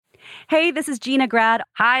Hey, this is Gina Grad.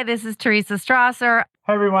 Hi, this is Teresa Strasser.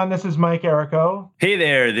 Hi, everyone. This is Mike Errico. Hey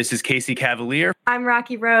there. This is Casey Cavalier. I'm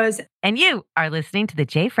Rocky Rose. And you are listening to The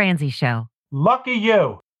Jay Franzi Show. Lucky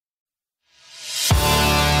you.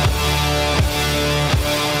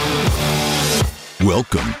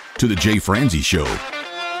 Welcome to The Jay Franzi Show.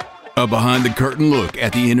 A behind-the-curtain look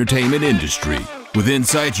at the entertainment industry with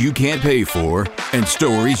insights you can't pay for and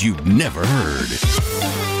stories you've never heard.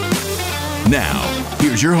 Now,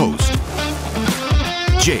 here's your host,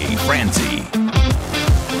 Jay Franzi.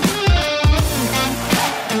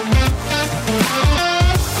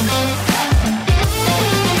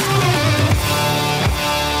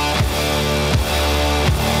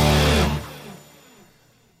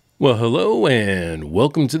 Well, hello and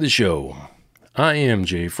welcome to the show. I am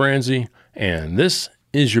Jay Franzi, and this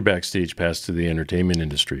is your backstage pass to the entertainment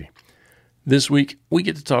industry. This week, we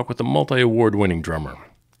get to talk with a multi-award winning drummer.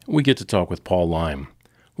 We get to talk with Paul Leim.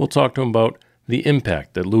 We'll talk to him about the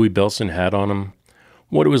impact that Louie Bellson had on him,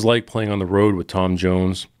 what it was like playing on the road with Tom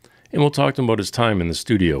Jones, and we'll talk to him about his time in the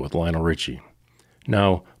studio with Lionel Richie.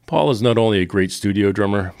 Now, Paul is not only a great studio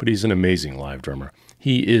drummer, but he's an amazing live drummer.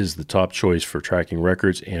 He is the top choice for tracking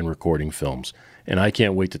records and recording films, and I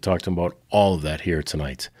can't wait to talk to him about all of that here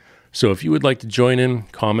tonight. So if you would like to join in,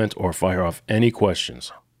 comment, or fire off any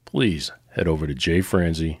questions, please head over to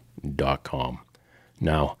jfranzi.com.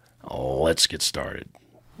 Now, let's get started.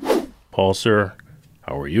 Paul, sir,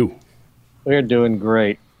 how are you? We're doing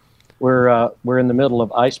great. We're in the middle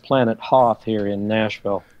of Ice Planet Hoth here in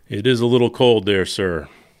Nashville. It is a little cold there, sir.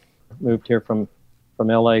 Moved here from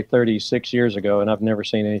LA 36 years ago, and I've never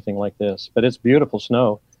seen anything like this. But it's beautiful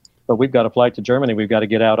snow. But we've got a flight to Germany we've got to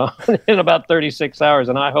get out on in about 36 hours,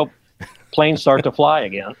 and I hope planes start to fly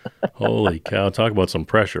again. Holy cow, talk about some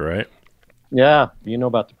pressure, right? Yeah, you know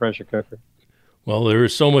about the pressure cooker. Well, there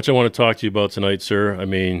is so much I want to talk to you about tonight, sir. I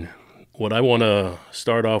mean, what I want to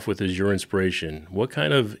start off with is your inspiration. What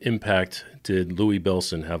kind of impact did Louie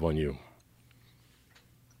Bellson have on you?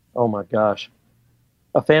 Oh, my gosh.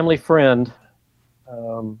 A family friend,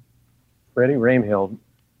 Freddie Ramehill,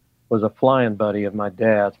 was a flying buddy of my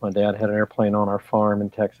dad's. My dad had an airplane on our farm in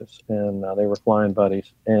Texas, and they were flying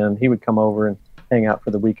buddies. And he would come over and hang out for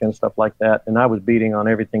the weekend, stuff like that. And I was beating on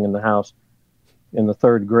everything in the house. In the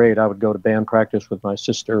third grade, I would go to band practice with my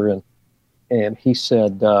sister, and he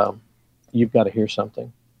said, you've got to hear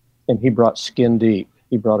something. And he brought Skin Deep.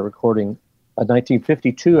 He brought a recording,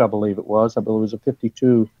 1952, I believe it was. I believe it was a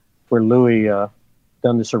 52, where Louie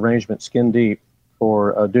done this arrangement, Skin Deep,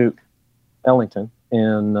 for Duke Ellington,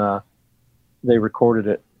 and they recorded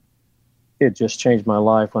it. It just changed my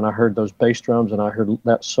life when I heard those bass drums and I heard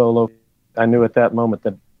that solo. I knew at that moment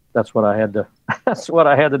that that's what I had to that's what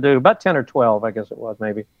I had to do. About 10 or 12, I guess it was,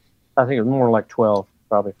 maybe. I think it was more like 12,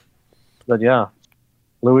 probably. But yeah,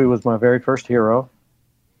 Louie was my very first hero.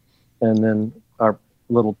 And then our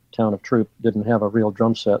little town of Troop didn't have a real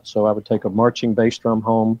drum set, so I would take a marching bass drum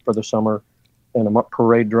home for the summer, and a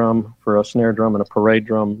parade drum for a snare drum, and a parade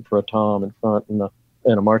drum for a tom in front, and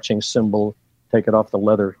a marching cymbal, take it off the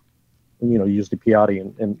leather, and, use the Piatti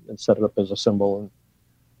and set it up as a cymbal, and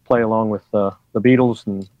play along with the Beatles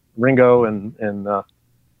and Ringo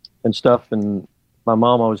and stuff. And my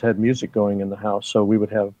mom always had music going in the house, so we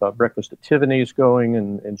would have breakfast at Tiffany's going,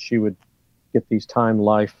 and she would get these Time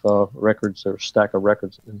Life records, or stack of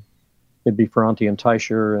records, and it'd be Ferranti and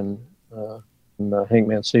Teicher and Hank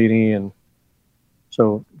Mancini. And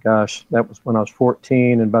so, gosh, that was when I was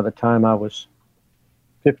 14, and by the time I was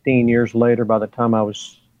 15 years later, by the time I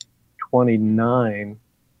was 29,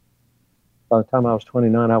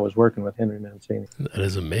 I was working with Henry Mancini. That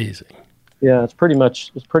is amazing. Yeah, it's pretty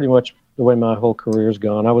much the way my whole career's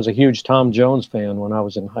gone. I was a huge Tom Jones fan when I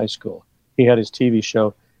was in high school. He had his TV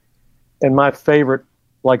show, and my favorite,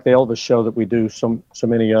 like the Elvis show that we do, so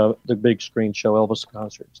many the big screen show, Elvis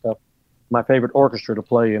concert stuff. My favorite orchestra to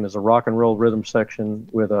play in is a rock and roll rhythm section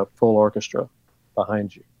with a full orchestra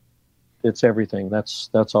behind you. It's everything. That's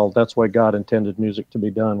all. That's why God intended music to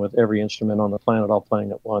be done, with every instrument on the planet all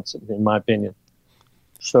playing at once, in my opinion.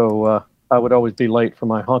 So I would always be late for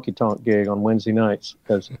my honky tonk gig on Wednesday nights,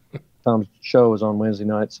 because Tom's show was on Wednesday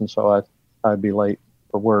nights, and so I'd be late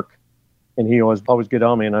for work. And he always get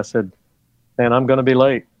on me, and I said, "Man, I'm going to be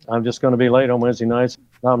late. I'm just going to be late on Wednesday nights.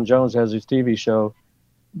 Tom Jones has his TV show."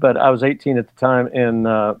 But I was 18 at the time, and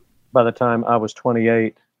by the time I was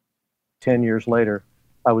 28, 10 years later,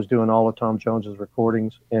 I was doing all of Tom Jones's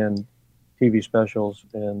recordings and TV specials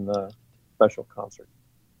and special concerts.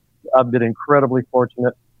 I've been incredibly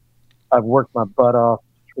fortunate. I've worked my butt off.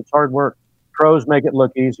 It's hard work. Pros make it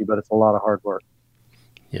look easy, but it's a lot of hard work.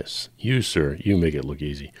 Yes, you, sir, you make it look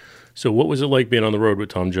easy. So what was it like being on the road with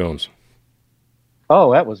Tom Jones?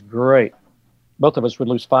 Oh, that was great. Both of us would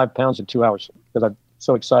lose 5 pounds in 2 hours because I'm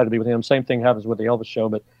so excited to be with him. Same thing happens with the Elvis show,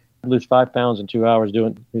 but I'd lose 5 pounds in 2 hours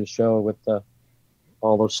doing his show with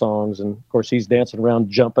all those songs. And of course, he's dancing around,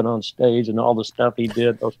 jumping on stage, and all the stuff he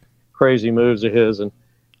did, those crazy moves of his. And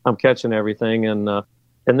I'm catching everything. And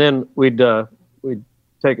then we'd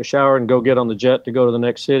take a shower and go get on the jet to go to the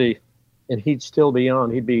next city, and he'd still be on.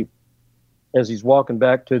 He'd be, as he's walking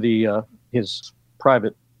back to the his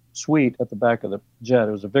private suite at the back of the jet.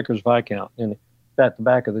 It was a Vickers Viscount, and at the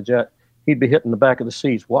back of the jet, he'd be hitting the back of the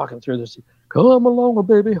seats, walking through the seat. Come along,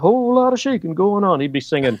 baby, whole lot of shaking going on. He'd be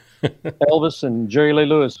singing Elvis and Jerry Lee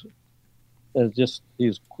Lewis.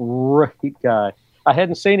 He's a great guy. I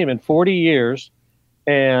hadn't seen him in 40 years,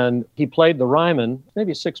 and he played the Ryman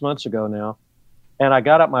maybe 6 months ago now. And I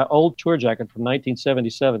got out my old tour jacket from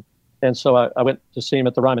 1977. And so I went to see him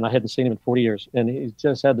at the Ryman. I hadn't seen him in 40 years. And he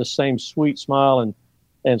just had the same sweet smile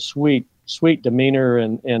and sweet demeanor.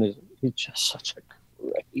 And he's just such a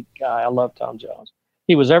great guy. I love Tom Jones.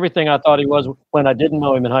 He was everything I thought he was when I didn't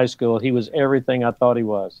know him in high school. He was everything I thought he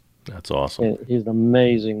was. That's awesome. And he's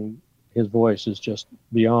amazing. His voice is just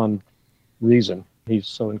beyond reason. He's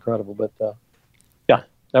so incredible. But yeah,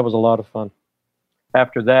 that was a lot of fun.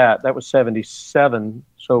 After that was 77.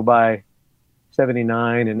 So by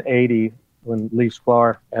 79 and 80, when Lee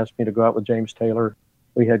Sklar asked me to go out with James Taylor,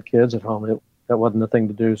 we had kids at home. That wasn't the thing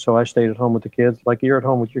to do. So I stayed at home with the kids, like you're at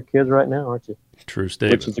home with your kids right now, aren't you? True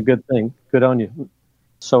statement. Which is a good thing. Good on you.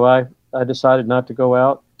 So I decided not to go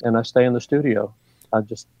out, and I stay in the studio. I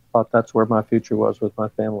just thought that's where my future was with my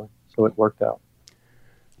family. So it worked out.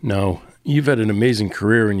 Now, you've had an amazing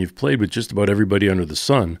career, and you've played with just about everybody under the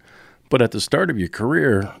sun. But at the start of your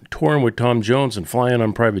career, touring with Tom Jones and flying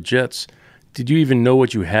on private jets, did you even know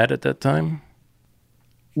what you had at that time?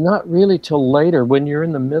 Not really till later, when you're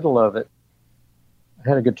in the middle of it. I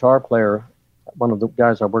had a guitar player, one of the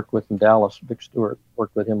guys I worked with in Dallas, Vic Stewart,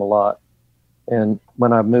 worked with him a lot. And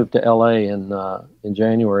when I moved to L.A. in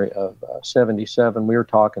January of 77, we were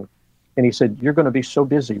talking, and he said, "You're going to be so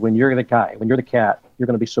busy when you're the guy, when you're the cat, you're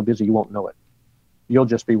going to be so busy you won't know it. You'll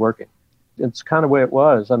just be working." It's kind of the way it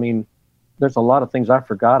was. I mean, there's a lot of things I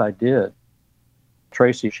forgot I did.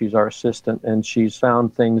 Tracy, she's our assistant, and she's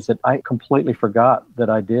found things that I completely forgot that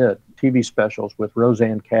I did. TV specials with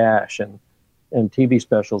Roseanne Cash and TV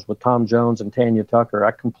specials with Tom Jones and Tanya Tucker.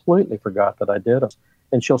 I completely forgot that I did them.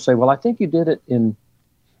 And she'll say, "Well, I think you did it in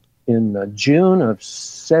June of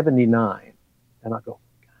 79. And I go,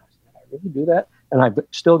 "Gosh, did I really do that?" And I've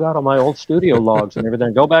still got all my old studio logs and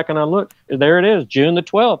everything. Go back and I look. There it is, June the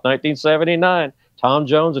 12th, 1979. Tom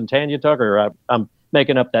Jones and Tanya Tucker. I'm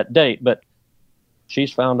making up that date, but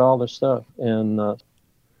she's found all this stuff. And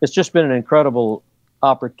it's just been an incredible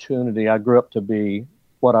opportunity. I grew up to be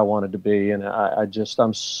what I wanted to be, and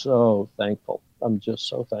I'm so thankful. I'm just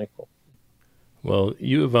so thankful. Well,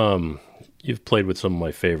 you've played with some of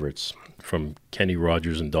my favorites, from Kenny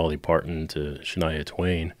Rogers and Dolly Parton to Shania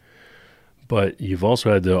Twain, but you've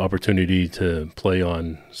also had the opportunity to play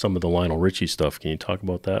on some of the Lionel Richie stuff. Can you talk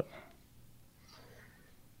about that?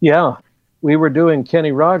 Yeah, we were doing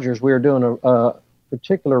Kenny Rogers. We were doing a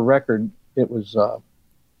particular record. It was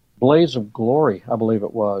Blaze of Glory, I believe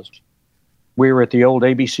it was. We were at the old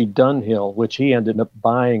ABC Dunhill, which he ended up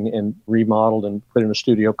buying and remodeled and put in a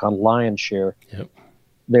studio called Lion's Share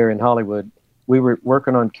there in Hollywood. We were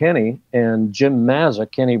working on Kenny, and Jim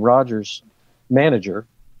Mazza, Kenny Rogers' manager,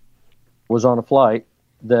 was on a flight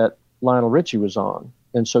that Lionel Richie was on.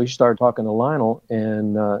 And so he started talking to Lionel,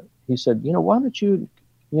 and he said, "Why don't you,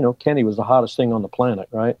 Kenny was the hottest thing on the planet,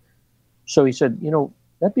 right?" So he said,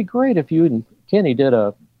 "That'd be great if you and Kenny did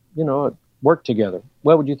work together.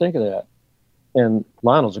 What would you think of that?" And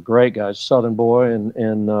Lionel's a great guy, Southern boy,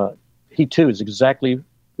 and he too is exactly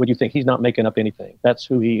what you think. He's not making up anything. That's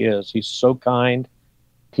who he is. He's so kind.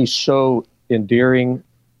 He's so endearing.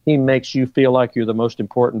 He makes you feel like you're the most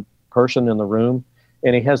important person in the room,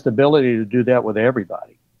 and he has the ability to do that with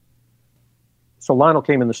everybody. So Lionel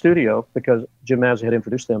came in the studio because Jim Mazza had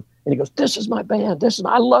introduced them, and he goes, "This is my band.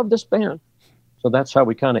 I love this band." So that's how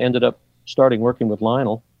we kind of ended up starting working with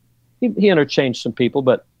Lionel. He interchanged some people,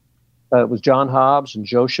 but it was John Hobbs and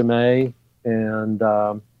Joe Chimay, and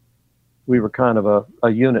we were kind of a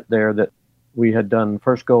unit there that we had done. The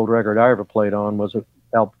first gold record I ever played on was an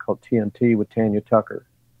album called TNT with Tanya Tucker.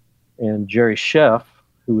 And Jerry Sheff,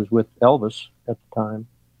 who was with Elvis at the time,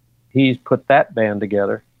 he put that band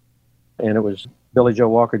together. And it was Billy Joe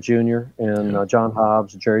Walker Jr. and John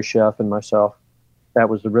Hobbs, Jerry Sheff, and myself. That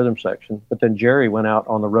was the rhythm section. But then Jerry went out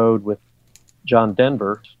on the road with John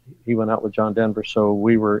Denver. He went out with John Denver, so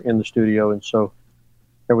we were in the studio, and so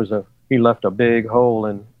he left a big hole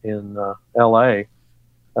in L.A.,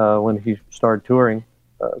 when he started touring.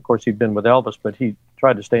 Of course, he'd been with Elvis, but he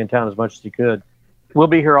tried to stay in town as much as he could. We'll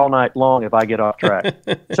be here all night long if I get off track.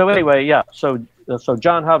 So anyway, yeah. So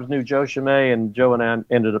John Hobbs knew Joe Chimay, and Joe and I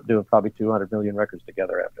ended up doing probably 200 million records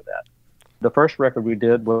together after that. The first record we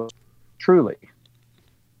did was Truly.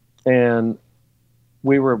 And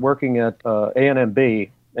we were working at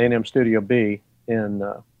A&M Studio B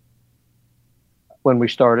when we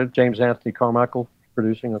started. James Anthony Carmichael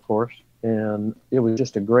producing, of course. And it was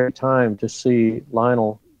just a great time to see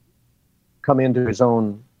Lionel come into his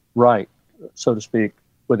own right, so to speak,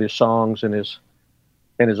 with his songs and his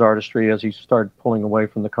artistry as he started pulling away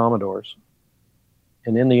from the Commodores.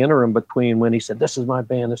 And in the interim between when he said, "This is my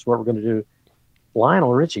band, this is what we're going to do,"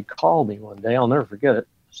 Lionel Richie called me one day. I'll never forget it.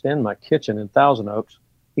 Standing in my kitchen in Thousand Oaks.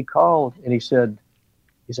 He called and he said,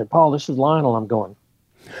 "Paul, this is Lionel." I'm going,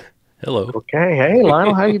 Hello. "Okay, hey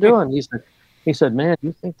Lionel, how you doing?" He said, "Man,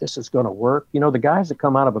 you think this is going to work? You know, the guys that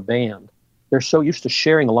come out of a band, they're so used to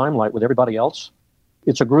sharing the limelight with everybody else.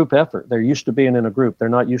 It's a group effort. They're used to being in a group. They're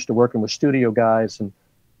not used to working with studio guys. And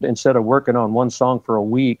instead of working on one song for a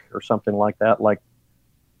week or something like that, like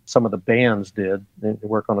some of the bands did, they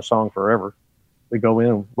work on a song forever. We go in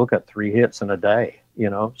and we'll got 3 hits in a day, you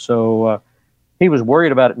know." So he was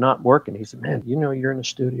worried about it not working. He said, "Man, you know, you're in the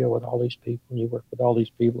studio with all these people and you work with all these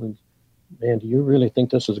people. And man, do you really think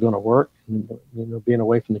this is going to work?" And, you know, being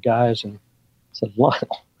away from the guys. And I said,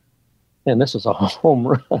 "Lionel, man, this is a home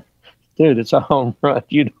run. Dude, it's a home run.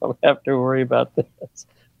 You don't have to worry about this.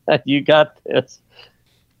 You got this."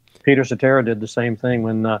 Peter Cetera did the same thing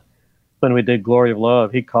when we did Glory of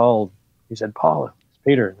Love. He called. He said, "Paul, it's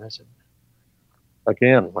Peter." And I said,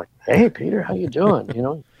 again, like, "Hey, Peter, how you doing?" You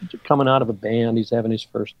know, coming out of a band. He's having his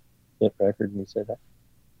first hit record. And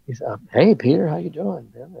he said, "Hey, Peter, how you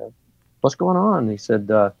doing, man? What's going on?" And he said,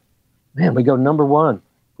 "Man, we go number one.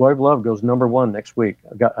 Glory of Love goes number one next week.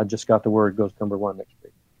 I just got the word, goes number one next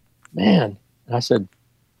week." Man. And I said,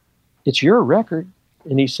 "It's your record."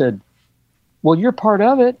 And he said, "Well, you're part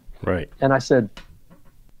of it." Right. And I said,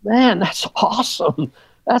 "Man, that's awesome.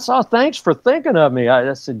 That's all. Thanks for thinking of me."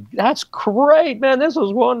 I said, "That's great, man. This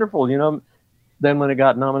was wonderful." You know, then when it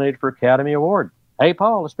got nominated for Academy Award, "Hey,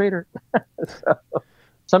 Paul, it's Peter." So,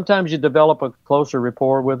 sometimes you develop a closer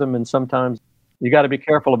rapport with them, and sometimes you got to be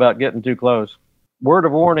careful about getting too close. Word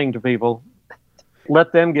of warning to people: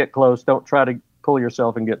 let them get close. Don't try to pull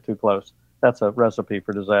yourself and get too close. That's a recipe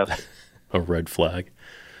for disaster. A red flag.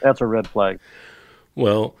 That's a red flag.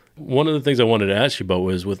 Well, one of the things I wanted to ask you about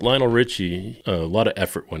was with Lionel Richie, a lot of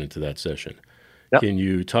effort went into that session. Yep. Can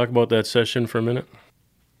you talk about that session for a minute?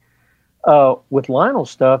 With Lionel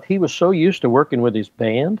stuff, he was so used to working with his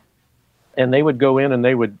band, and they would go in and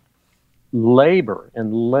they would labor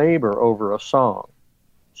over a song.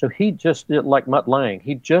 So he just did like Mutt Lange.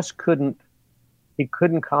 He just couldn't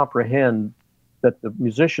comprehend that the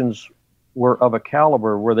musicians were of a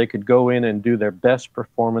caliber where they could go in and do their best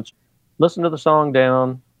performance, listen to the song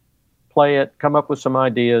down, play it, come up with some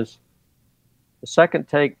ideas. The second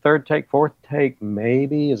take, third take, fourth take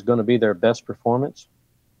maybe is going to be their best performance.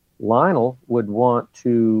 Lionel would want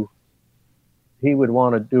to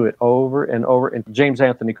do it over and over. And James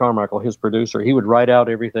Anthony Carmichael, his producer, he would write out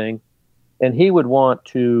everything, and he would want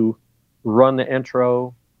to run the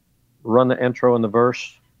intro and the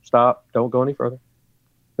verse, stop, don't go any further.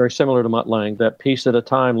 Very similar to Mutt Lange, that piece at a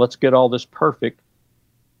time. Let's get all this perfect.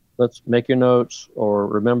 Let's make your notes or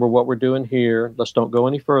remember what we're doing here. Let's don't go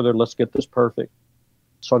any further. Let's get this perfect.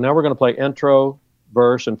 So now we're going to play intro,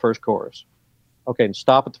 verse, and first chorus. Okay, and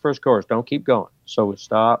stop at the first chorus. Don't keep going. So we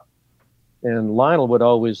stop. And Lionel would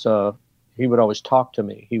always, he would always talk to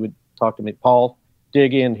me. He would talk to me, "Paul,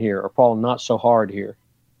 dig in here," or "Paul, not so hard here."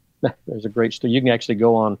 There's a great story. You can actually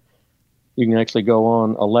go on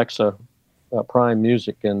Alexa, Prime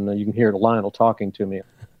Music, and you can hear Lionel talking to me.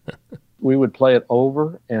 We would play it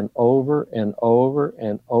over and over and over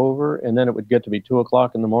and over, and then it would get to be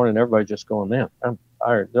 2:00 in the morning. And everybody just going, "Man, I'm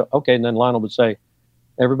tired." Okay, and then Lionel would say,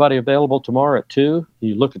 "Everybody available tomorrow at 2:00?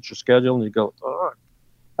 You look at your schedule and you go, "Oh,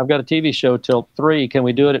 I've got a TV show till 3:00. Can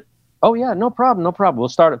we do it at?" "Oh yeah, no problem. We'll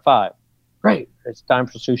start at 5:00. "Great, it's time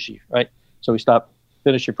for sushi," right? So we stop,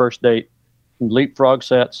 finish your first date, leapfrog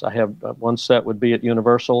sets. I have one set would be at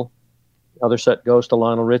Universal, other set goes to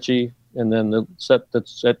Lionel Richie, and then the set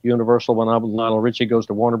that's at Universal when I'm with Lionel Richie goes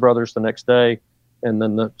to Warner Brothers the next day, and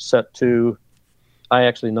then the set 2, I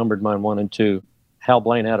actually numbered mine 1 and 2. Hal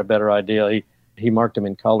Blaine had a better idea. He marked them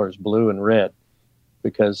in colors, blue and red,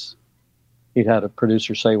 because he'd had a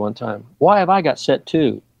producer say one time, "Why have I got set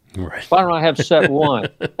 2? Right. Why don't I have set 1?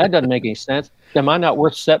 That doesn't make any sense. Am I not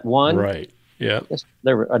worth set 1? Right. Yeah.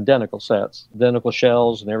 They were identical sets, identical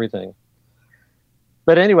shells and everything.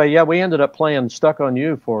 But anyway, yeah, we ended up playing Stuck on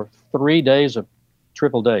You for 3 days of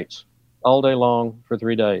triple dates, all day long for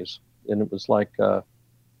 3 days. And it was like,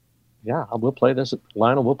 yeah, we'll play this.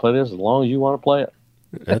 Lionel, we'll play this as long as you want to play it.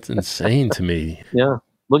 That's insane to me. Yeah.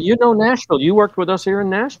 Well, you know Nashville. You worked with us here in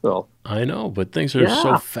Nashville. I know, but things are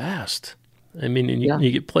so fast. I mean, and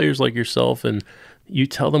you get players like yourself, and you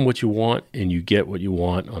tell them what you want, and you get what you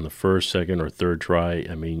want on the first, second, or third try.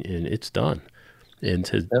 I mean, and it's done. And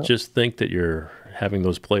to just think that you're having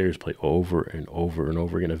those players play over and over and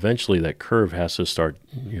over again, eventually that curve has to start,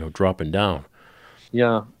 dropping down.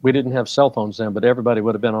 Yeah, we didn't have cell phones then, but everybody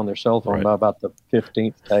would have been on their cell phone by about the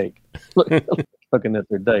 15th take, looking at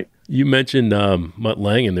their date. You mentioned Mutt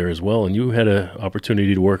Lange in there as well, and you had an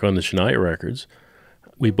opportunity to work on the Shania records.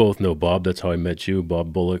 We both know Bob. That's how I met you,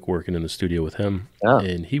 Bob Bullock, working in the studio with him. Yeah.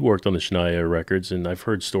 And he worked on the Shania records, and I've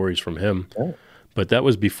heard stories from him. Yeah. But that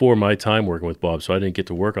was before my time working with Bob, so I didn't get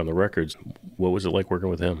to work on the records. What was it like working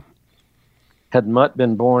with him? Had Mutt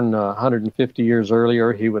been born 150 years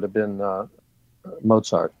earlier, he would have been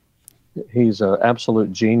Mozart. He's an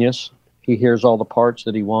absolute genius. He hears all the parts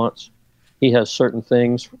that he wants. He has certain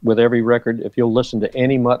things with every record. If you'll listen to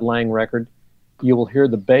any Mutt Lange record, you will hear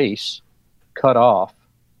the bass cut off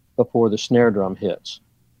before the snare drum hits.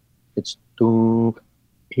 It's doo.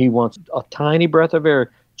 He wants a tiny breath of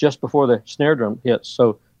air just before the snare drum hits,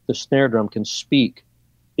 so the snare drum can speak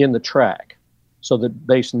in the track. So the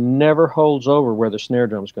bass never holds over where the snare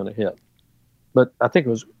drum is going to hit. But I think it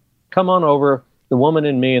was Come On Over, The Woman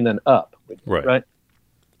in Me, and then Up. Right?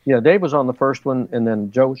 Yeah, Dave was on the first one, and then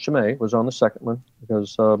Joe Chimay was on the second one,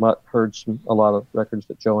 because Mutt heard a lot of records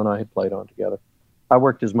that Joe and I had played on together. I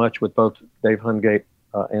worked as much with both Dave Hungate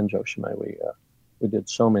and Joe Chimay. We did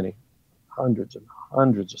so many, hundreds and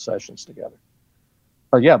hundreds of sessions together.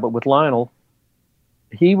 But with Lionel,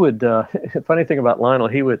 he would. Funny thing about Lionel,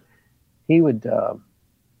 he would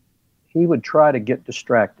try to get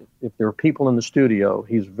distracted. If there were people in the studio,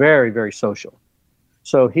 he's very, very social.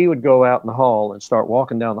 So he would go out in the hall and start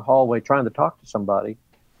walking down the hallway trying to talk to somebody,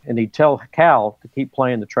 and he'd tell Cal to keep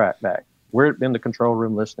playing the track back. We're in the control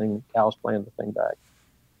room listening. Cal's playing the thing back.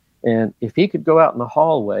 And if he could go out in the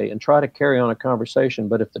hallway and try to carry on a conversation,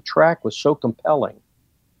 but if the track was so compelling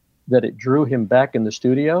that it drew him back in the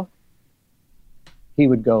studio, he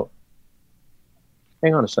would go,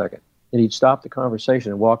 hang on a second. And he'd stop the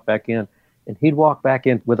conversation and walk back in. And he'd walk back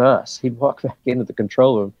in with us. He'd walk back into the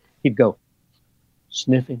control room. He'd go,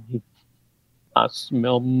 sniffing. I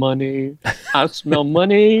smell money. I smell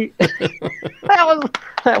money.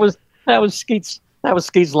 That was Skeet's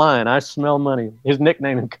line. I smell money. His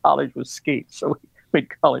nickname in college was Skeet, so we'd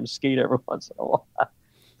call him Skeet every once in a while.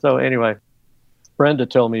 So anyway, Brenda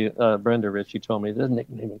Richie told me his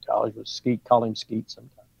nickname in college was Skeet. Call him Skeet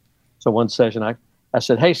sometimes. So one session I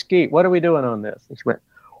said, "Hey Skeet, what are we doing on this?" He went,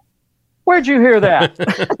 "Where'd you hear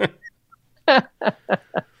that?"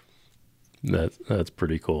 That's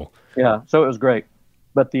pretty cool. Yeah, so it was great.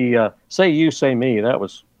 But the Say You, Say Me, that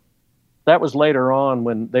was later on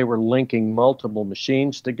when they were linking multiple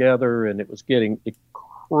machines together, and it was getting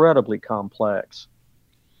incredibly complex.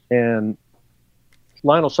 And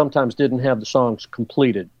Lionel sometimes didn't have the songs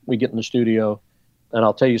completed. We get in the studio, and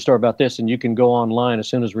I'll tell you a story about this, and you can go online as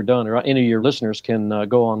soon as we're done, or any of your listeners can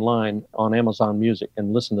go online on Amazon Music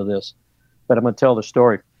and listen to this. But I'm going to tell the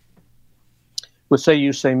story. With Say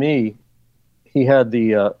You, Say Me, he had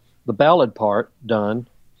the ballad part done,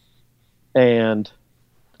 and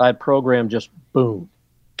I programmed just boom,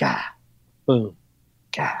 ga, boom,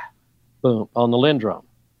 ga, boom on the Lindrum,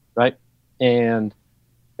 right? And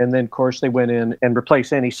then, of course, they went in and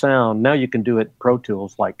replaced any sound. Now you can do it Pro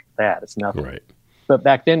Tools like that. It's nothing. Right. But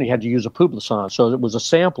back then you had to use a Publison. So it was a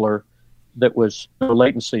sampler that was no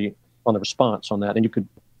latency on the response on that. And you could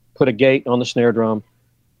put a gate on the snare drum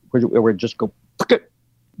where it would just go,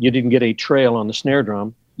 you didn't get a trail on the snare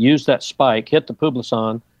drum. Use that spike, hit the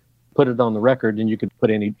Publison, put it on the record, and you could put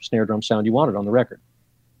any snare drum sound you wanted on the record.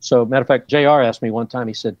 So, matter of fact, JR asked me one time,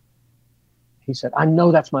 he said, I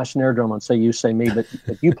know that's my snare drum on Say You, Say Me, but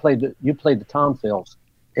you played the tom fills,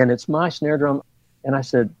 and it's my snare drum. And I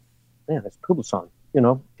said, man, it's Publison.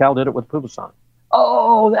 Cal did it with Publison.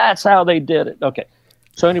 Oh, that's how they did it. Okay.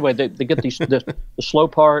 So anyway, they get the slow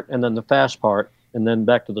part and then the fast part, and then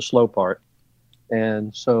back to the slow part.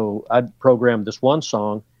 And so I programmed this one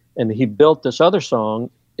song, and he built this other song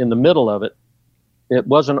in the middle of it. It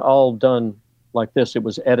wasn't all done like this. It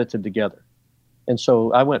was edited together. And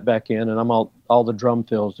so I went back in, and I'm all the drum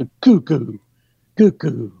fills, the goo-goo,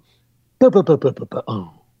 goo-goo, ba-ba-ba-ba-ba-ba,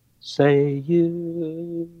 say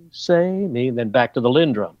you, say me, and then back to the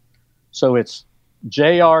Lindrum. So it's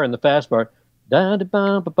JR in the fast part,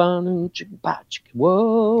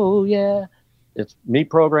 Whoa, yeah. It's me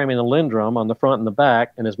programming the Lindrum on the front and the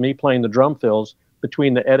back, and it's me playing the drum fills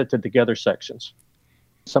between the edited together sections.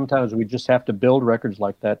 Sometimes we just have to build records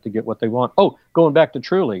like that to get what they want. Oh, going back to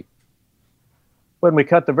Truly. When we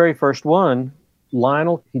cut the very first one,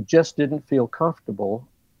 Lionel, he just didn't feel comfortable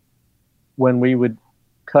when we would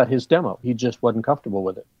cut his demo. He just wasn't comfortable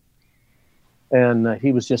with it. And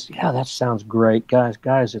he was just, yeah, that sounds great. Guys,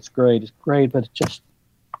 it's great, but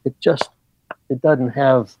it doesn't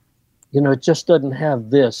have, it just doesn't have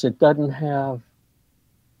this. It doesn't have.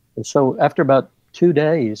 And so after about 2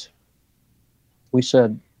 days, we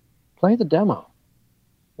said, play the demo.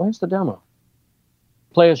 Where's the demo?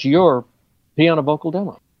 Play us your piano vocal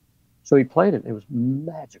demo. So he played it. It was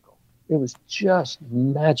magical. It was just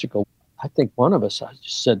magical. I think one of us, I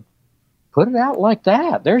just said, put it out like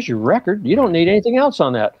that. There's your record. You don't need anything else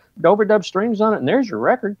on that. Overdub strings on it, and there's your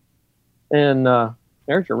record. And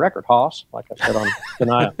there's your record, Hoss, like I said on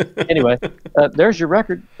Shania. Anyway, there's your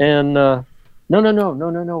record. And no,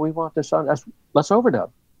 we want this on. Let's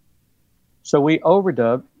overdub. So we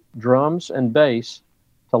overdubbed drums and bass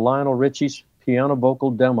to Lionel Richie's piano vocal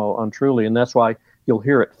demo on Truly, and that's why you'll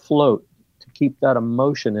hear it float to keep that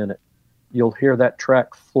emotion in it. You'll hear that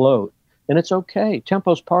track float. And it's okay.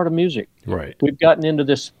 Tempo's part of music. Right. We've gotten into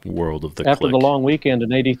this world of the after click. The long weekend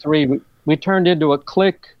in '83. We turned into a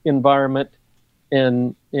click environment,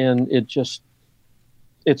 and it's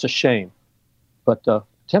a shame. But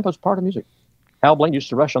tempo's part of music. Hal Blaine used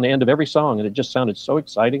to rush on the end of every song, and it just sounded so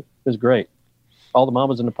exciting. It was great. All the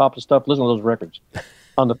mamas and the papas stuff. Listen to those records.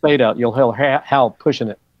 On the fade out, you'll hear Hal pushing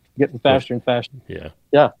it, getting faster and faster.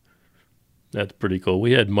 Yeah. That's pretty cool.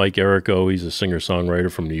 We had Mike Errico. He's a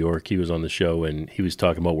singer-songwriter from New York. He was on the show, and he was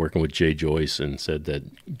talking about working with Jay Joyce and said that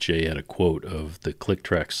Jay had a quote of the click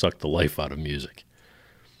track sucked the life out of music.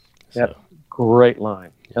 So, great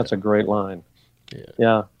line. That's a great line.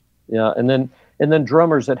 Yeah. And then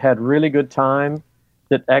drummers that had really good time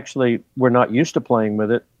that actually were not used to playing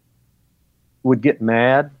with it would get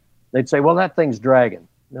mad. They'd say, well, that thing's dragging.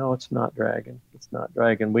 No, it's not dragging. It's not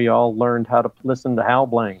dragging. We all learned how to listen to Hal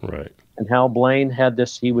Blaine. Right. And Hal Blaine had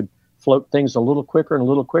this, he would float things a little quicker,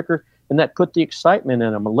 and that put the excitement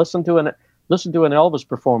in them. And listen to an Elvis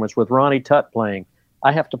performance with Ronnie Tutt playing.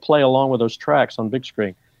 I have to play along with those tracks on big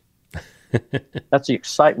screen. That's the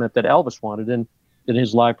excitement that Elvis wanted in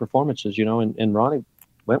his live performances, and Ronnie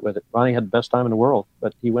went with it. Ronnie had the best time in the world,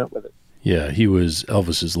 but he went with it. Yeah, he was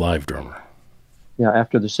Elvis's live drummer. Yeah,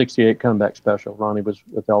 after the '68 comeback special, Ronnie was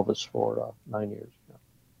with Elvis for 9 years.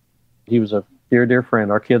 He was a dear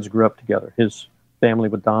friend. Our kids grew up together. His family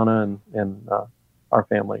with Donna and our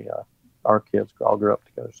family, our kids all grew up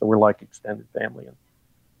together. So we're like extended family. And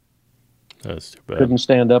that's too bad. Couldn't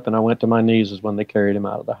stand up, and I went to my knees when they carried him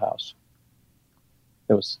out of the house.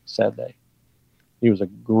 It was a sad day. He was a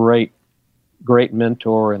great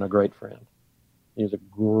mentor and a great friend. He was a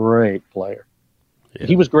great player. Yeah.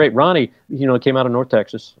 He was great. Ronnie, came out of North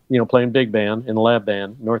Texas, playing big band in the lab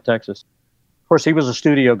band, North Texas. Of course, he was a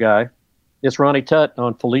studio guy. It's Ronnie Tutt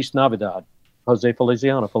on Feliz Navidad. Jose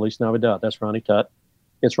Feliciano, Feliz Navidad. That's Ronnie Tutt.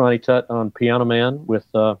 It's Ronnie Tutt on Piano Man with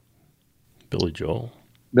Billy Joel.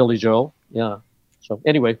 Yeah. So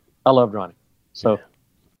anyway, I loved Ronnie. So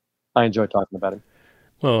I enjoy talking about him.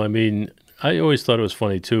 Well, I mean, I always thought it was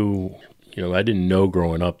funny too. I didn't know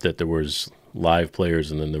growing up that there was live players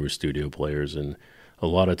and then there were studio players, and a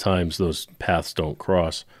lot of times those paths don't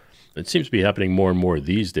cross. It seems to be happening more and more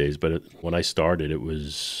these days, but when I started, it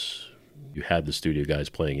was you had the studio guys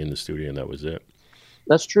playing in the studio, and that was it.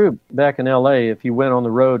 That's true. Back in L.A., if you went on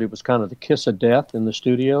the road, it was kind of the kiss of death in the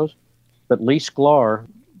studios. But Lee Sklar,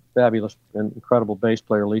 fabulous and incredible bass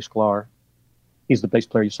player, Lee Sklar, he's the bass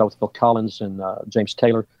player you saw with Phil Collins and James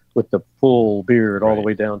Taylor with the full beard all the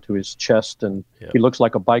way down to his chest, and he looks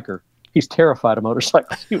like a biker. He's terrified of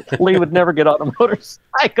motorcycles. Lee would never get on a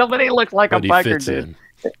motorcycle, but he looks like a biker dude.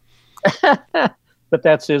 But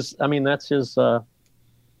that's his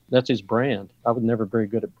brand. I was never very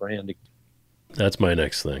good at branding. That's my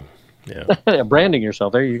next thing. Yeah. Branding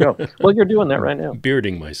yourself. There you go. Well, you're doing that right now.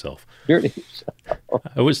 Bearding myself.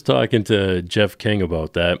 I was talking to Jeff King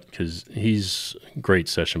about that because he's a great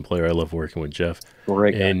session player. I love working with Jeff.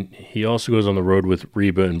 Great guy. And he also goes on the road with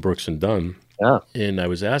Reba and Brooks and Dunn. Yeah. And I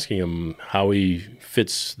was asking him how he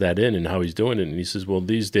fits that in and how he's doing it. And he says, well,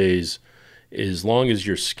 these days, as long as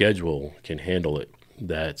your schedule can handle it,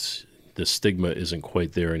 that's the stigma isn't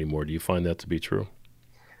quite there anymore. Do you find that to be true?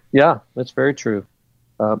 Yeah, that's very true.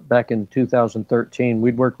 Back in 2013,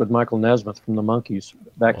 we'd worked with Michael Nesmith from the Monkees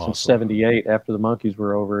back since '78 after the Monkees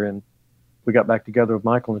were over. And we got back together with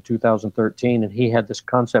Michael in 2013, and he had this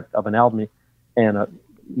concept of an album. and a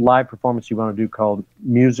live performance you want to do called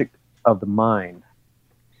Music of the Mind.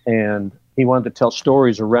 And he wanted to tell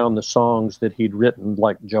stories around the songs that he'd written,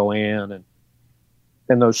 like Joanne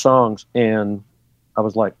and those songs. And I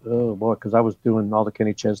was like, oh boy, because I was doing all the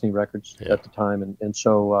Kenny Chesney records at the time. And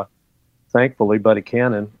so thankfully, Buddy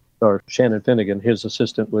Cannon, or Shannon Finnegan, his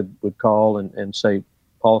assistant, would call and say,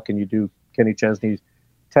 Paul, can you do Kenny Chesney's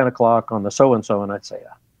 10 o'clock on the so-and-so? And I'd say,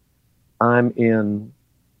 I'm in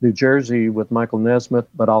New Jersey with Michael Nesmith,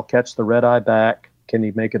 but I'll catch the red eye back. Can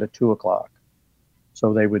you make it at 2 o'clock?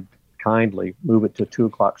 So they would kindly move it to 2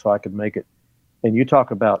 o'clock so I could make it. And you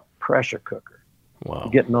talk about pressure cooker. Wow.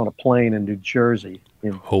 Getting on a plane in New Jersey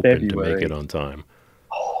in Hoping February. to make it on time.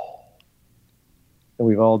 And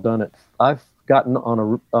we've all done it. I've gotten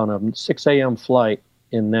on a 6 a.m. flight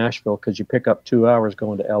in Nashville, because you pick up 2 hours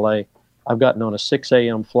going to L.A. I've gotten on a 6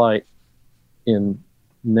 a.m. flight in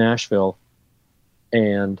Nashville,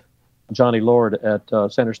 and Johnny Lord at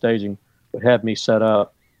Center Staging would have me set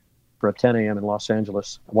up for a 10 a.m. in Los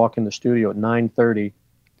Angeles. I walk in the studio at 9:30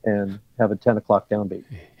 and have a 10 o'clock downbeat.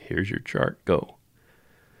 Here's your chart. Go.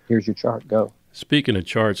 Here's your chart. Go. Speaking of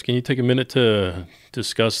charts, can you take a minute to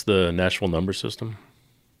discuss the Nashville number system?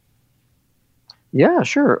 Yeah,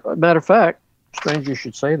 sure. Matter of fact, strange you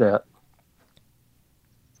should say that.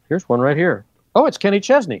 Here's one right here. Oh, it's Kenny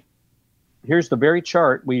Chesney. Here's the very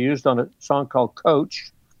chart we used on a song called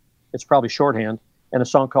Coach. It's probably shorthand, and a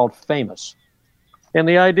song called Famous. And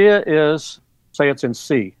the idea is, say it's in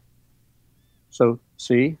C. So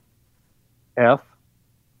C, F,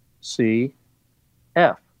 C,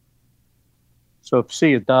 F. So if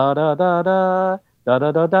C is da da da da da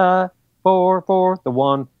da da da, 4 4, the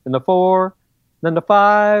 1 and the 4, then the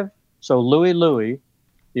 5. So Louie Louie,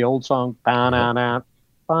 the old song, ba na na,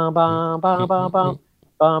 ba ba ba ba ba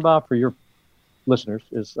ba ba, for your listeners,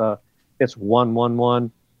 is it's 1 1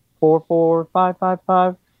 1 4 4 5 5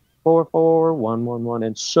 5 4 4 1 1 1,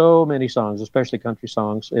 and so many songs, especially country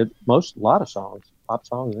songs. A lot of songs, pop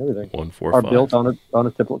songs, and everything 1 4 are 5. built on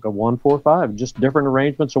a typical 1 4 5, just different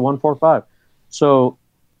arrangements of 1 4 5. So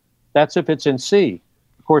that's if it's in C.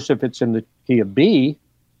 Of course, if it's in the key of B,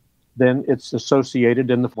 then it's associated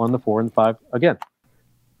in the 1, the 4, and the 5 again.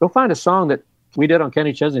 Go find a song that we did on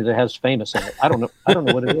Kenny Chesney that has Famous in it. I don't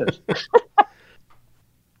know what it is.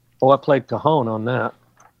 Oh, I played Cajon on that.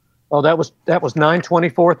 Oh, that was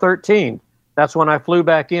 9/24/13. That's when I flew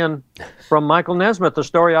back in from Michael Nesmith, the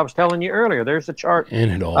story I was telling you earlier. There's the chart. And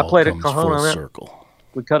it all I played comes a Cajon full on that. circle.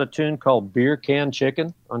 We cut a tune called Beer Can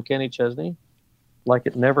Chicken on Kenny Chesney, Like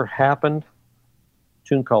It Never Happened. A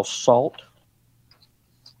tune called Salt.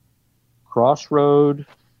 Crossroad.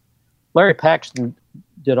 Larry Paxton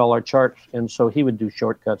did all our charts, and so he would do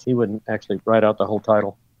shortcuts. He wouldn't actually write out the whole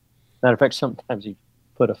title. Matter of fact, sometimes he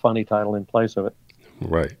put a funny title in place of it.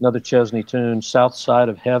 Right. Another Chesney tune, South Side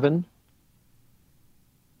of Heaven.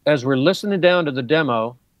 As we're listening down to the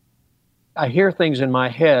demo, I hear things in my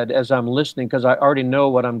head as I'm listening because I already know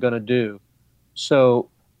what I'm going to do. So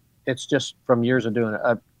it's just from years of doing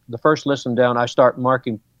it. The first listen down, I start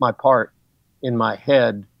marking my part in my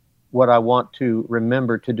head, what I want to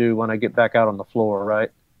remember to do when I get back out on the floor, right?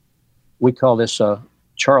 We call this a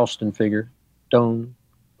Charleston figure. Dun,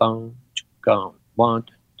 bum, gone. One,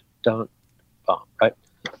 dun, bum, right?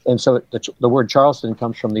 And so the word Charleston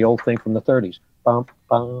comes from the old thing from the 30s. Bum,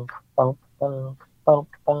 bum, bum, bum, bum,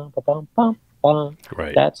 bum, bum, bum, bum.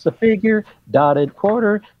 Right. That's the figure, dotted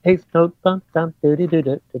quarter, eighth note, bum, bum, do do do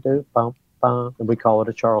do do, bum, bum, and we call it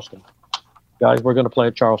a Charleston. Guys, we're going to play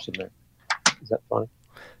a Charleston there. Is that funny?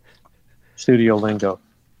 Studio lingo.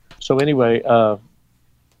 So anyway,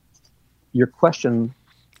 your question.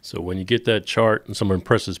 So when you get that chart and someone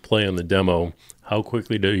presses play on the demo, how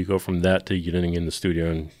quickly do you go from that to getting in the studio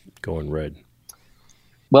and going red?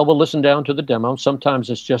 Well, we'll listen down to the demo. Sometimes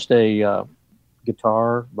it's just a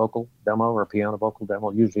guitar vocal demo or a piano vocal demo.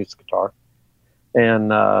 Usually it's guitar. And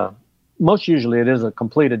most usually it is a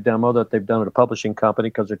completed demo that they've done at a publishing company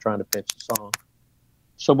because they're trying to pitch the song.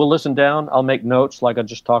 So we'll listen down. I'll make notes like I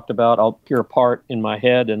just talked about. I'll hear a part in my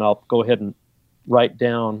head and I'll go ahead and write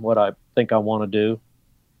down what I think I want to do.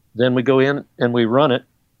 Then we go in and we run it.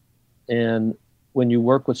 And when you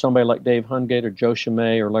work with somebody like Dave Hungate or Joe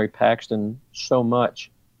Chimay or Larry Paxton so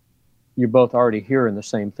much, you're both already hearing the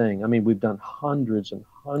same thing. I mean, we've done hundreds and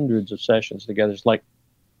hundreds of sessions together. It's like,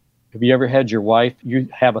 have you ever had your wife, you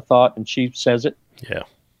have a thought and she says it? Yeah.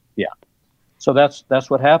 Yeah. So that's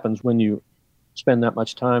what happens when you spend that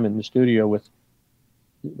much time in the studio with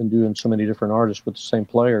and doing so many different artists with the same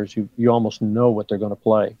players. You almost know what they're going to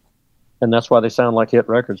play. And that's why they sound like hit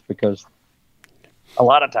records, because a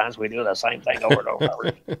lot of times we do the same thing over and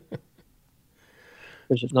over.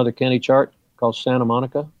 There's another Kenny chart called Santa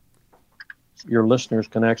Monica. Your listeners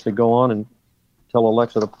can actually go on and tell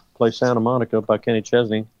Alexa to play Santa Monica by Kenny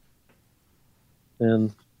Chesney,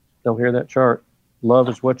 and they'll hear that chart. Love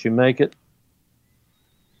is what you make it.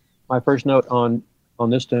 My first note on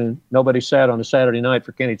this tune, Nobody Sad on a Saturday Night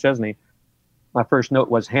for Kenny Chesney, my first note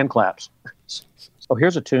was hand claps. So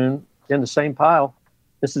here's a tune in the same pile.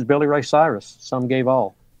 This is Billy Ray Cyrus, Some Gave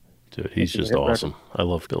All. Dude, he's just awesome. Record. I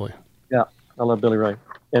love Billy. Yeah, I love Billy Ray.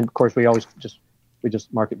 And of course, we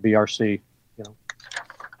just mark it BRC, you know.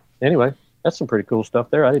 Anyway, that's some pretty cool stuff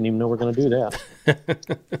there. I didn't even know we were going to do that.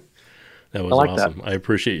 That was awesome. That. I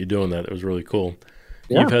appreciate you doing that. It was really cool.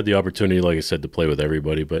 Yeah. You've had the opportunity, like I said, to play with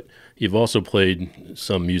everybody, but you've also played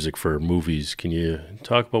some music for movies. Can you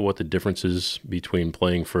talk about what the difference is between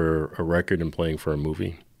playing for a record and playing for a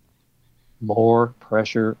movie? More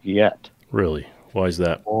pressure yet. Really? Why is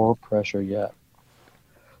that? More pressure yet.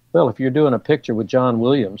 Well, if you're doing a picture with John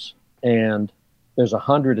Williams and there's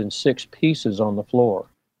 106 pieces on the floor,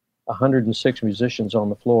 106 musicians on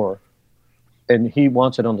the floor, and he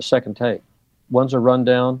wants it on the second take. One's a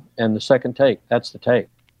rundown, and the second take, that's the take.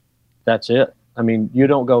 That's it. I mean, you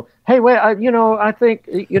don't go, hey, wait, I think,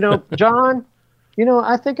 John,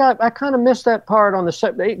 I think I kind of missed that part on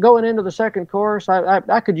going into the second chorus.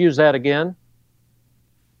 I could use that again.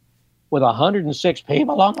 With 106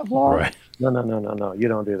 people on the floor? Right. No. You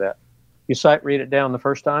don't do that. You sight read it down the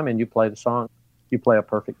first time, and you play the song. You play a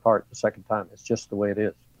perfect part the second time. It's just the way it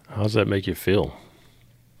is. How does that make you feel?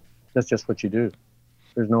 That's just what you do.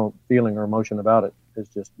 There's no feeling or emotion about it. It's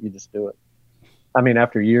just, you just do it. I mean,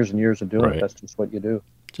 after years and years of doing it, that's just what you do.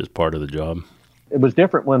 Just part of the job. It was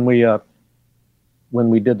different when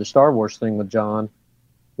we did the Star Wars thing with John,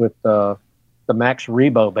 with the Max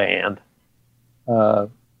Rebo band, a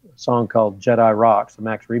song called Jedi Rocks, the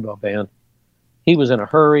Max Rebo band. He was in a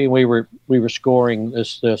hurry, and we were scoring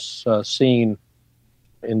this scene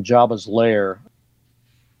in Jabba's lair.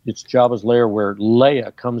 It's Jabba's lair where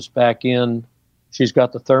Leia comes back in. She's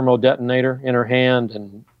got the thermo detonator in her hand,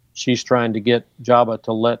 and she's trying to get Jabba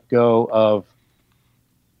to let go of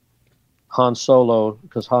Han Solo,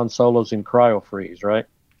 because Han Solo's in cryo freeze, right?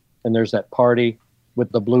 And there's that party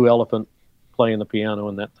with the blue elephant playing the piano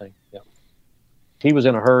and that thing. Yeah. He was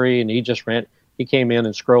in a hurry, and he just ran. He came in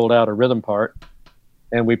and scrolled out a rhythm part,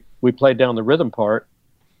 and we played down the rhythm part,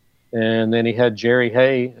 and then he had Jerry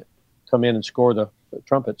Hay come in and score the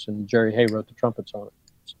trumpets, and Jerry Hay wrote the trumpets on it.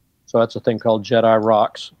 So that's a thing called Jedi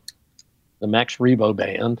Rocks, the Max Rebo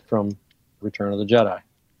band from Return of the Jedi.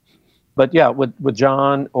 But yeah, with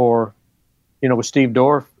John, or with Steve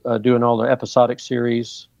Dorff doing all the episodic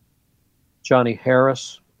series, Johnny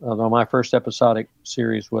Harris. My first episodic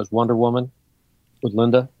series was Wonder Woman with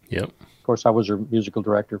Linda. Yep. Of course, I was her musical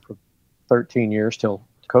director for 13 years till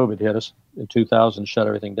COVID hit us in 2000, shut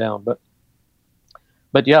everything down. But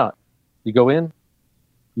yeah, you go in,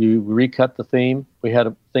 you recut the theme. We had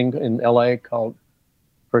a thing in LA called,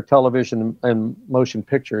 for television and motion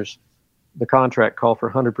pictures, the contract called for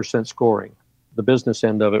 100% scoring. The business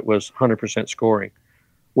end of it was 100% scoring.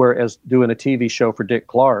 Whereas doing a TV show for Dick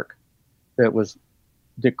Clark, that was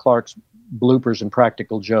Dick Clark's bloopers and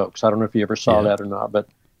practical jokes. I don't know if you ever saw that or not, but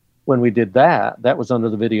when we did that, that was under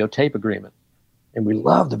the videotape agreement. And we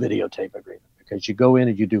loved the videotape agreement because you go in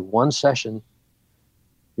and you do one session,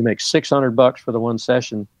 you make $600 for the one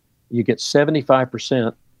session, you get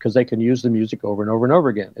 75% because they can use the music over and over and over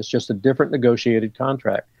again. It's just a different negotiated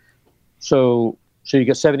contract. So you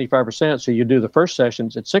get 75%. So you do the first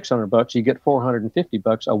sessions at $600, you get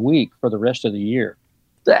 $450 a week for the rest of the year.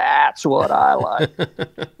 That's what I like.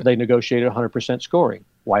 They negotiated 100% scoring.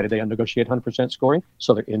 Why did they negotiate 100% scoring?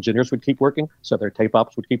 So their engineers would keep working, so their tape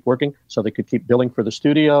ops would keep working, so they could keep billing for the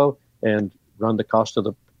studio and run the cost of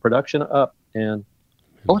the production up. And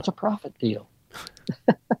it's a profit deal.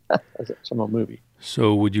 It's a movie.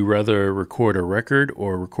 So would you rather record a record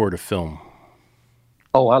or record a film?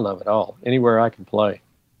 Oh, I love it all. Anywhere I can play.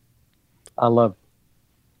 I love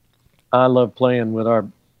playing with our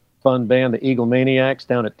fun band, the Eagle Maniacs,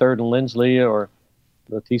 down at 3rd and Lindsley, or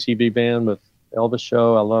the TCB band with Elvis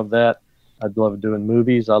Show. I love that. I love doing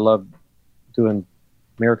movies. I love doing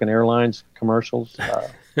American Airlines commercials.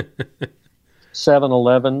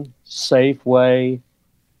 7-Eleven, Safeway.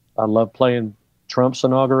 I love playing Trump's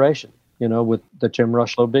inauguration, with the Tim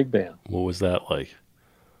Rushlow Big Band. What was that like?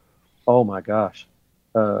 Oh my gosh.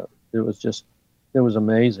 It was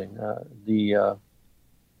amazing.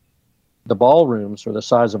 The ballrooms are the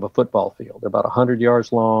size of a football field. They're about 100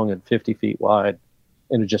 yards long and 50 feet wide,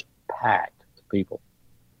 and it's just packed with people.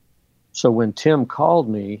 So when Tim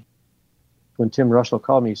Rushlow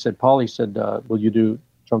called me, he said, Paul, will you do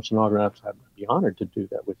Trump's inauguration? I said, be honored to do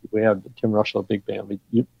that with you. We have the Tim Rushlow Big Band.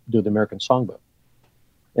 You do the American Songbook.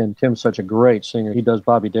 And Tim's such a great singer. He does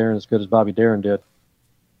Bobby Darin as good as Bobby Darin did.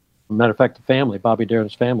 Matter of fact, Bobby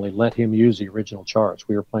Darin's family, let him use the original charts.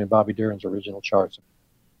 We were playing Bobby Darin's original charts.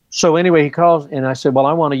 So anyway, he calls, and I said, well,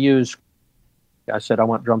 I want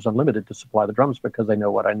Drums Unlimited to supply the drums because they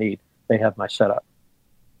know what I need. They have my setup.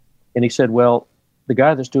 And he said, well, the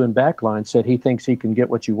guy that's doing backline said he thinks he can get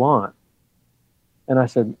what you want. And I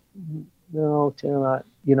said, no, Tim,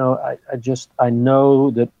 I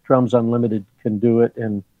know that Drums Unlimited can do it,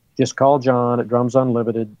 and just call John at Drums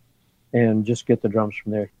Unlimited and just get the drums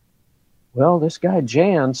from there. Well, this guy,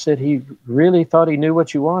 Jan, said he really thought he knew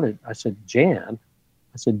what you wanted. I said, Jan?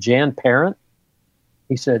 I said, Jan Parent?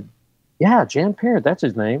 He said, yeah, Jan Parent, that's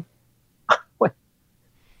his name. Wait,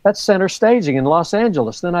 that's Center Staging in Los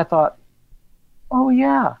Angeles. Then I thought, oh,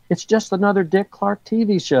 yeah, it's just another Dick Clark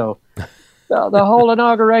TV show. The whole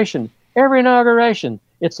inauguration, every inauguration,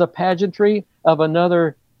 it's the pageantry of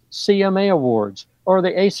another CMA Awards or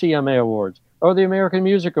the ACMA Awards or the American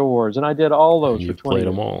Music Awards. And I did all those for 20 years. You played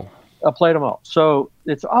them all. I played them all. So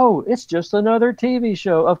it's just another TV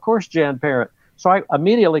show. Of course, Jan Parent. So I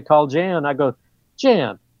immediately called Jan. I go,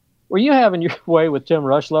 Jan, were you having your way with Tim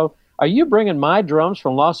Rushlow? Are you bringing my drums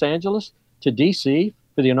from Los Angeles to D.C.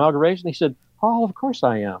 for the inauguration? He said, oh, of course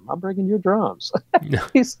I am. I'm bringing your drums.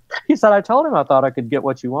 He said, I told him I thought I could get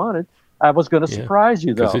what you wanted. I was going to surprise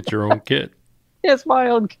you, though. Because it's your own kit. It's my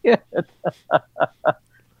own kit.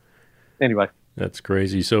 Anyway. That's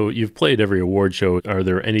crazy. So you've played every award show. Are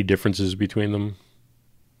there any differences between them?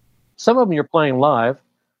 Some of them you're playing live.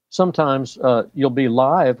 Sometimes you'll be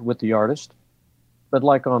live with the artist. But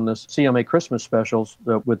like on the CMA Christmas specials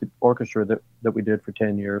with the orchestra that we did for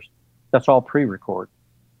 10 years, that's all pre-record.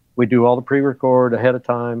 We do all the pre-record ahead of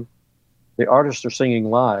time. The artists are singing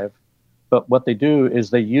live, but what they do is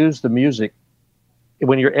they use the music.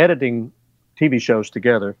 When you're editing TV shows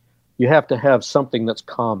together, you have to have something that's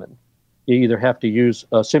common. You either have to use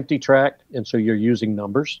a SMPTE track, and so you're using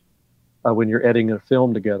numbers when you're editing a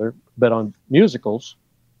film together. But on musicals,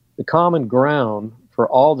 the common ground for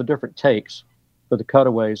all the different takes, for the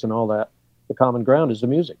cutaways and all that, the common ground is the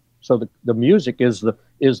music. So the music is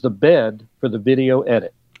the bed for the video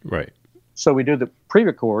edit. Right. So we do the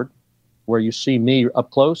pre-record where you see me up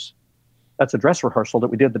close. That's a dress rehearsal that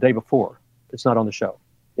we did the day before. It's not on the show.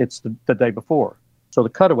 It's the day before. So the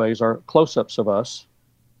cutaways are close-ups of us.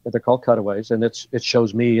 They're called cutaways, and it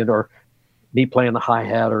shows me or me playing the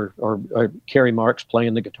hi-hat or Kerry Marks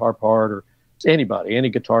playing the guitar part or anybody, any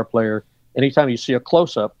guitar player. Anytime you see a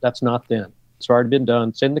close-up, that's not them. It's already been done.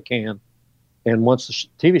 It's in the can. And once the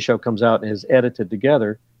TV show comes out and is edited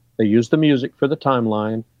together, they use the music for the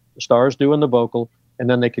timeline, the stars doing the vocal, and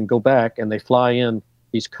then they can go back and they fly in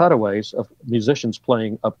these cutaways of musicians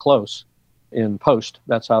playing up close in post.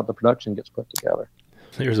 That's how the production gets put together.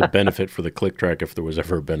 There's a benefit for the click track if there was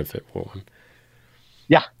ever a benefit for one.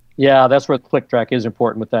 Yeah, that's where the click track is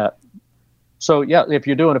important with that. So yeah, if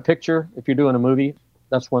you're doing a picture, if you're doing a movie,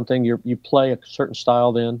 that's one thing. You play a certain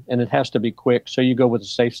style then, and it has to be quick. So you go with the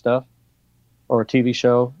safe stuff. Or a TV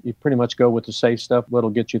show, you pretty much go with the safe stuff. What'll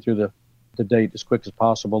get you through the date as quick as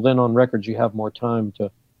possible. Then on records, you have more time to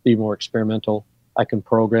be more experimental. I can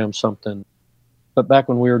program something. But back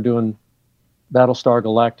when we were doing Battlestar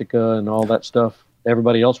Galactica and all that stuff,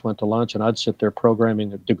 everybody else went to lunch, and I'd sit there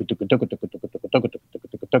programming, and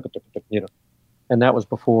that was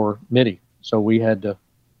before MIDI. So we had to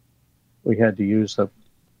use a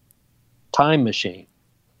time machine.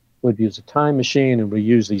 We'd use a time machine, and we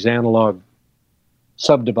use these analog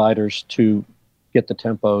subdividers to get the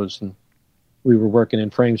tempos, and we were working in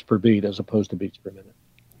frames per beat as opposed to beats per minute.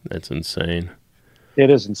 That's insane. It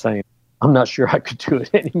is insane. I'm not sure I could do it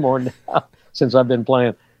anymore now since I've been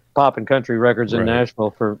playing pop and country records in Nashville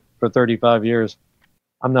for 35 years.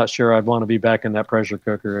 I'm not sure I'd want to be back in that pressure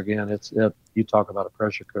cooker again. You talk about a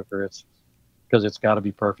pressure cooker, it's because it's got to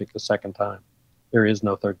be perfect the second time. There is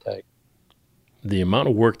no third take. The amount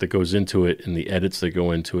of work that goes into it and the edits that go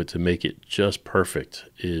into it to make it just perfect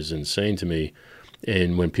is insane to me.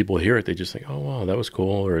 And when people hear it, they just think, oh, wow, that was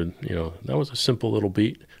cool. Or, that was a simple little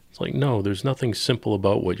beat. It's like, no, there's nothing simple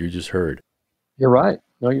about what you just heard. You're right.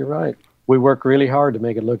 No, you're right. We work really hard to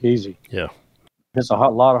make it look easy. Yeah. It's a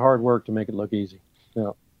lot of hard work to make it look easy. Yeah.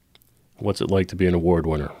 What's it like to be an award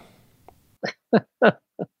winner?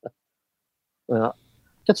 Well,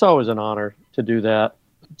 it's always an honor to do that.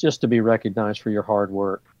 Just to be recognized for your hard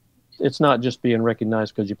work. It's not just being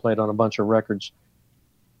recognized because you played on a bunch of records.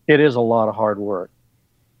 It is a lot of hard work.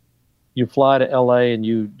 You fly to LA and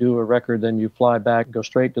you do a record, then you fly back, go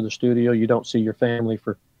straight to the studio. You don't see your family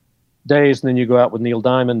for days, and then you go out with Neil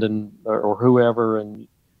Diamond or whoever, and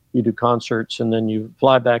you do concerts, and then you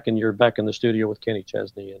fly back, and you're back in the studio with Kenny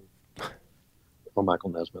Chesney or Michael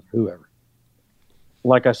Nesmith, whoever.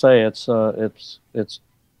 Like I say, it's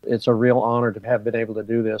a real honor to have been able to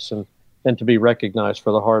do this, and to be recognized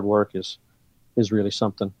for the hard work is really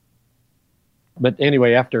something. But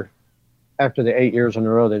anyway, after the 8 years in a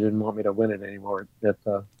row, they didn't want me to win it anymore at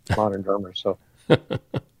Modern Drummer, so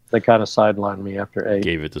they kind of sidelined me after 8.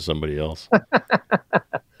 Gave it to somebody else.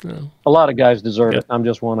 No. A lot of guys deserve it. I'm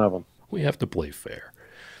just one of them. We have to play fair.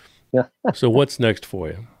 Yeah. So what's next for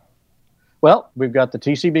you? Well, we've got the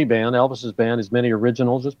TCB band, Elvis's band, as many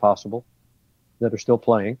originals as possible that are still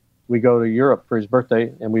playing. We go to Europe for his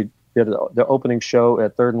birthday, and we did the opening show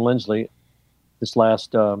at 3rd and Lindsley this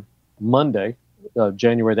last Monday,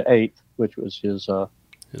 January the 8th, which was his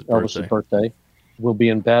Elvis's birthday. We'll be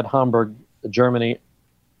in Bad Homburg, Germany,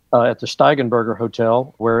 at the Steigenberger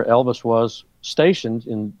Hotel, where Elvis was stationed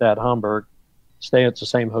in Bad Homburg, stay at the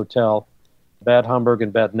same hotel. Bad Homburg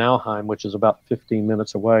and Bad Nauheim, which is about 15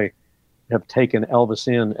 minutes away, have taken Elvis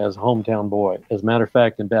in as hometown boy. As a matter of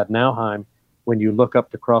fact, in Bad Nauheim, when you look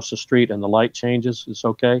up across the street and the light changes, it's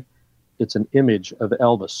an image of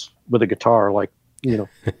Elvis with a guitar, like,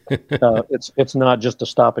 it's not just a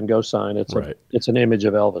stop and go sign. It's an image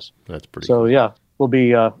of Elvis. That's pretty so cool. Yeah, we'll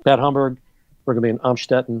be Bad Homburg. We're going to be in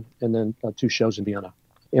Amstetten, and then 2 shows in Vienna.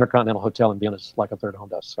 Intercontinental Hotel in Vienna is like a third home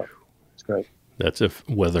to us, so it's great. That's if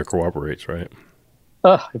weather cooperates, right?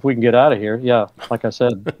 If we can get out of here, yeah. Like I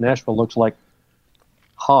said, Nashville looks like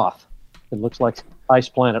Hoth. It looks like Ice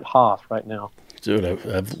Planet Hoth right now. Dude,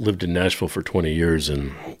 I've lived in Nashville for 20 years,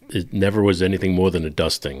 and it never was anything more than a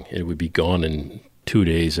dusting. It would be gone in 2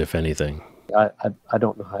 days, if anything. I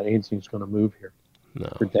don't know how anything's going to move here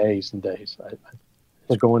for days and days.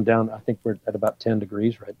 We're going down. I think we're at about 10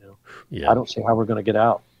 degrees right now. Yeah. I don't see how we're going to get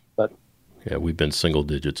out. But yeah, we've been single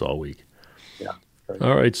digits all week. Yeah.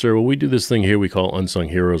 All right, sir. Well, we do this thing here we call Unsung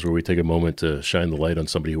Heroes, where we take a moment to shine the light on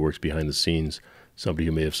somebody who works behind the scenes, somebody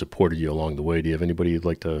who may have supported you along the way. Do you have anybody you'd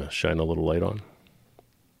like to shine a little light on?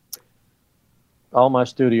 All my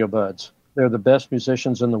studio buds. They're the best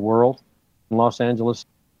musicians in the world in Los Angeles,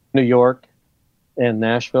 New York, and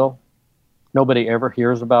Nashville. Nobody ever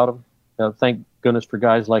hears about them. Thank goodness for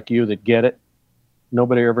guys like you that get it.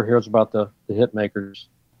 Nobody ever hears about the hit makers.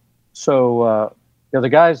 So the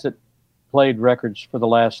guys that played records for the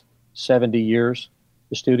last 70 years,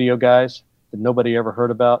 the studio guys that nobody ever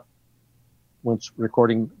heard about, once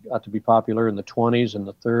recording got to be popular in the 20s and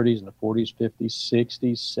the 30s and the 40s, 50s,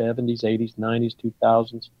 60s, 70s, 80s, 90s,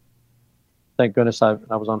 2000s. Thank goodness I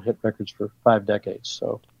was on hit records for 5 decades,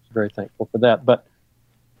 so I'm very thankful for that. But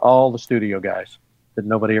all the studio guys that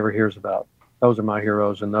nobody ever hears about, those are my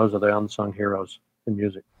heroes, and those are the unsung heroes in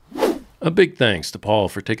music. A big thanks to Paul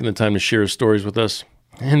for taking the time to share his stories with us,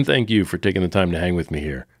 and thank you for taking the time to hang with me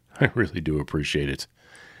here. I really do appreciate it.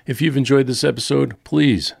 If you've enjoyed this episode,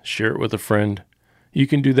 please share it with a friend. You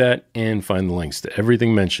can do that and find the links to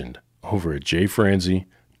everything mentioned over at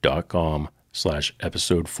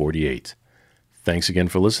jfranzi.com/episode 48. Thanks again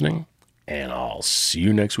for listening, and I'll see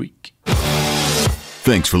you next week.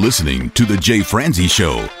 Thanks for listening to The Jay Franzi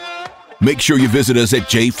Show. Make sure you visit us at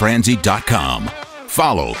jfranzi.com.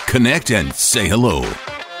 Follow, connect, and say hello.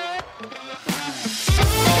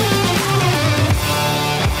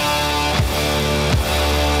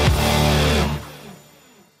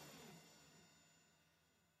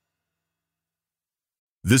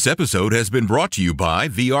 This episode has been brought to you by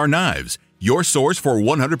VR Knives, your source for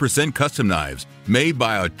 100% custom knives made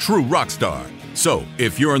by a true rock star. So,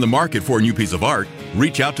 if you're in the market for a new piece of art,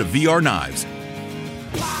 reach out to VR Knives.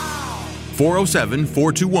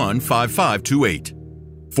 407-421-5528.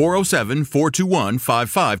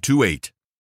 407-421-5528.